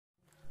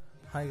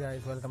Hi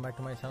guys, welcome back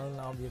to my channel.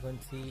 Now we are going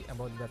to see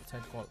about the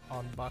website called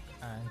Outbuck,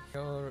 and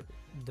here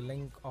the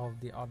link of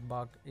the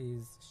Outbuck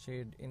is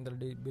shared in the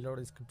below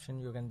description.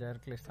 You can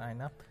directly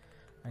sign up,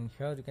 and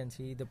here you can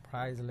see the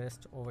prize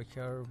list over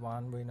here.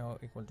 One winner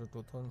equal to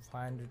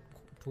 2,500,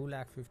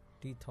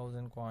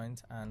 2,50,000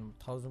 coins, and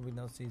 1,000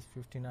 winners is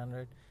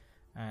 1,500,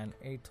 and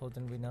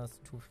 8,000 winners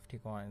 250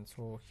 coins.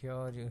 So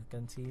here you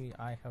can see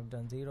I have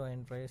done 0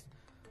 entries,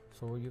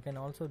 so you can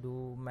also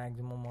do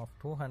maximum of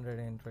 200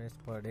 entries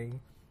per day.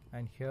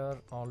 And here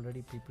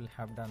already people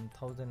have done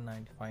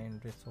 1,095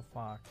 entries so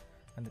far,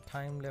 and the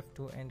time left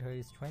to enter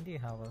is 20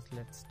 hours.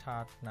 Let's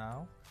start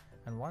now,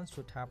 and once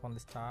you tap on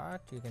the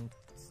start you can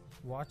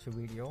watch a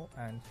video,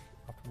 and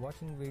after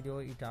watching the video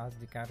it asks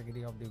the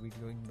category of the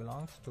video it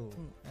belongs to,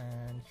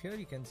 and here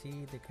you can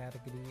see the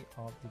category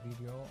of the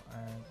video,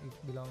 and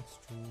it belongs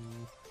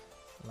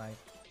to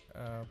like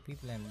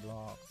people and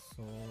blogs.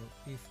 So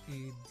if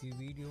the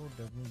video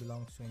doesn't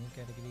belong to any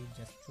category,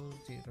 just choose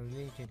the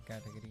related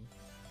category.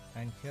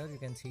 And here you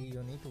can see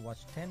you need to watch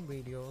 10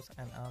 videos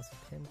and answer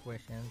 10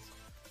 questions.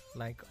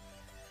 Like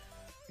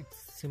it's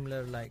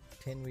similar like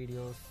 10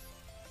 videos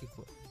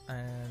equal,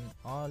 and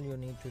all you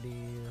need to do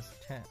is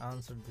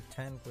answer the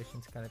 10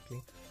 questions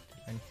correctly.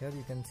 And here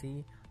you can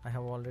see I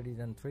have already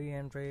done 3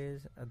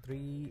 entries,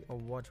 3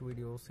 watch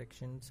video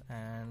sections,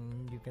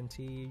 and you can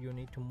see you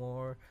need to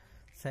more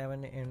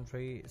 7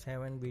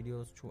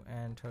 videos to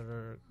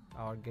enter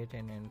or get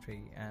an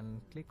entry, and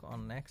click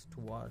on next to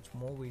watch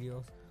more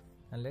videos.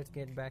 And let's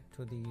get back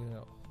to the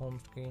home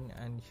screen,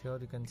 and here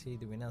you can see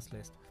the winners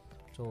list.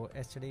 So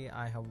yesterday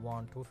I have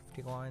won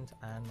 250 coins,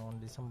 and on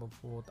December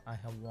 4th I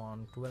have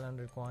won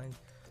 1200 coins.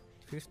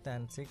 5th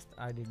and 6th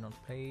I did not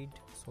play it.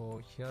 So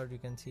here you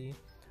can see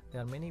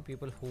there are many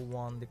people who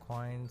won the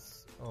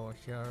coins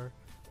here.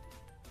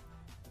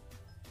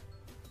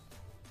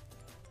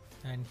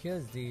 And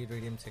here's the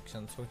redeem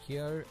section. So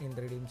here in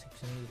the redeem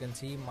section you can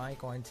see my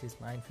coins is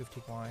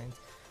 950 coins,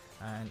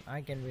 and I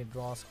can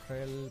withdraw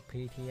Skrill,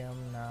 Paytm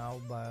now,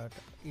 but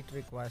it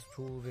requires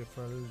 2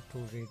 referrals to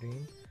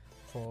redeem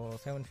for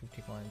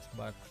 750 coins.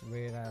 But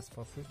whereas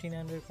for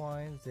 1,500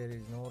 coins there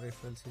is no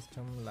referral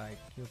system. Like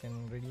you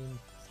can redeem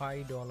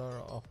 $5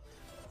 of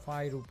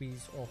 5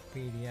 rupees of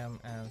Paytm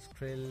and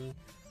Skrill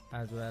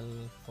as well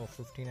for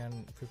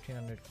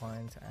 1,500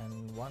 coins,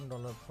 and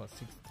 $1 for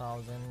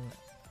 6,000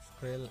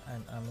 Skrill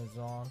and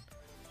Amazon.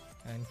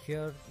 And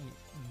here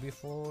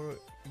before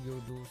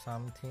you do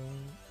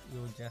something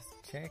you just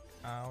check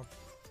out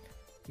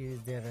is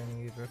there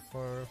any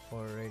refer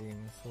for redeem.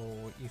 So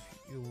if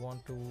you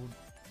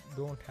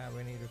don't have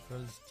any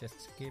referrals, just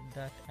skip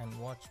that and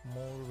watch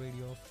more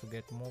videos to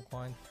get more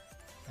coins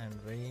and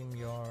redeem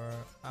your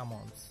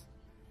amounts.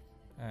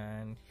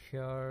 And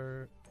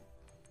here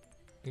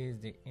is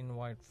the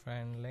invite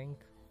friend link.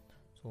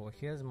 So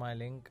here's my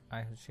link I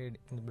have shared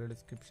in the below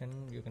description.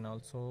 You can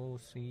also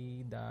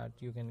see that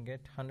you can get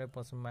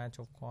 100% match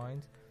of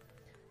coins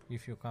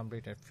if you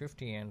completed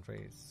 50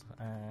 entries,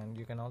 and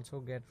you can also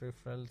get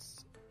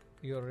referrals.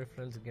 Your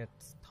referrals get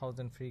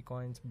 1,000 free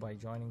coins by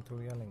joining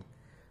through your link.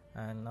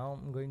 And now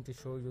I'm going to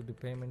show you the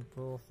payment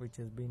proof which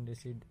has been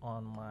received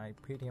on my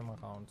Paytm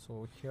account.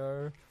 So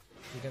here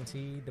you can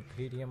see the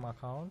Paytm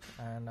account,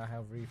 and I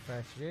have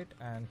refreshed it,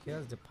 and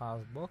here's the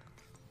passbook.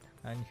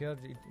 And here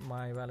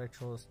my wallet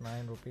shows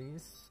 9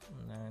 rupees,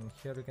 and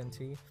here you can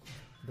see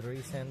the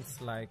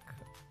recents like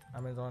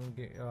Amazon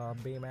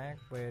Baymax,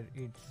 where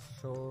it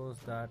shows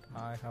that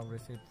I have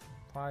received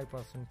 5%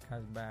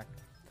 cashback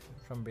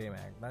from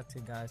Baymax. That's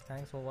it guys,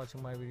 thanks for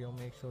watching my video.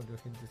 Make sure to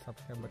hit the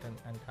subscribe button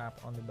and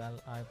tap on the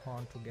bell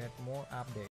icon to get more updates.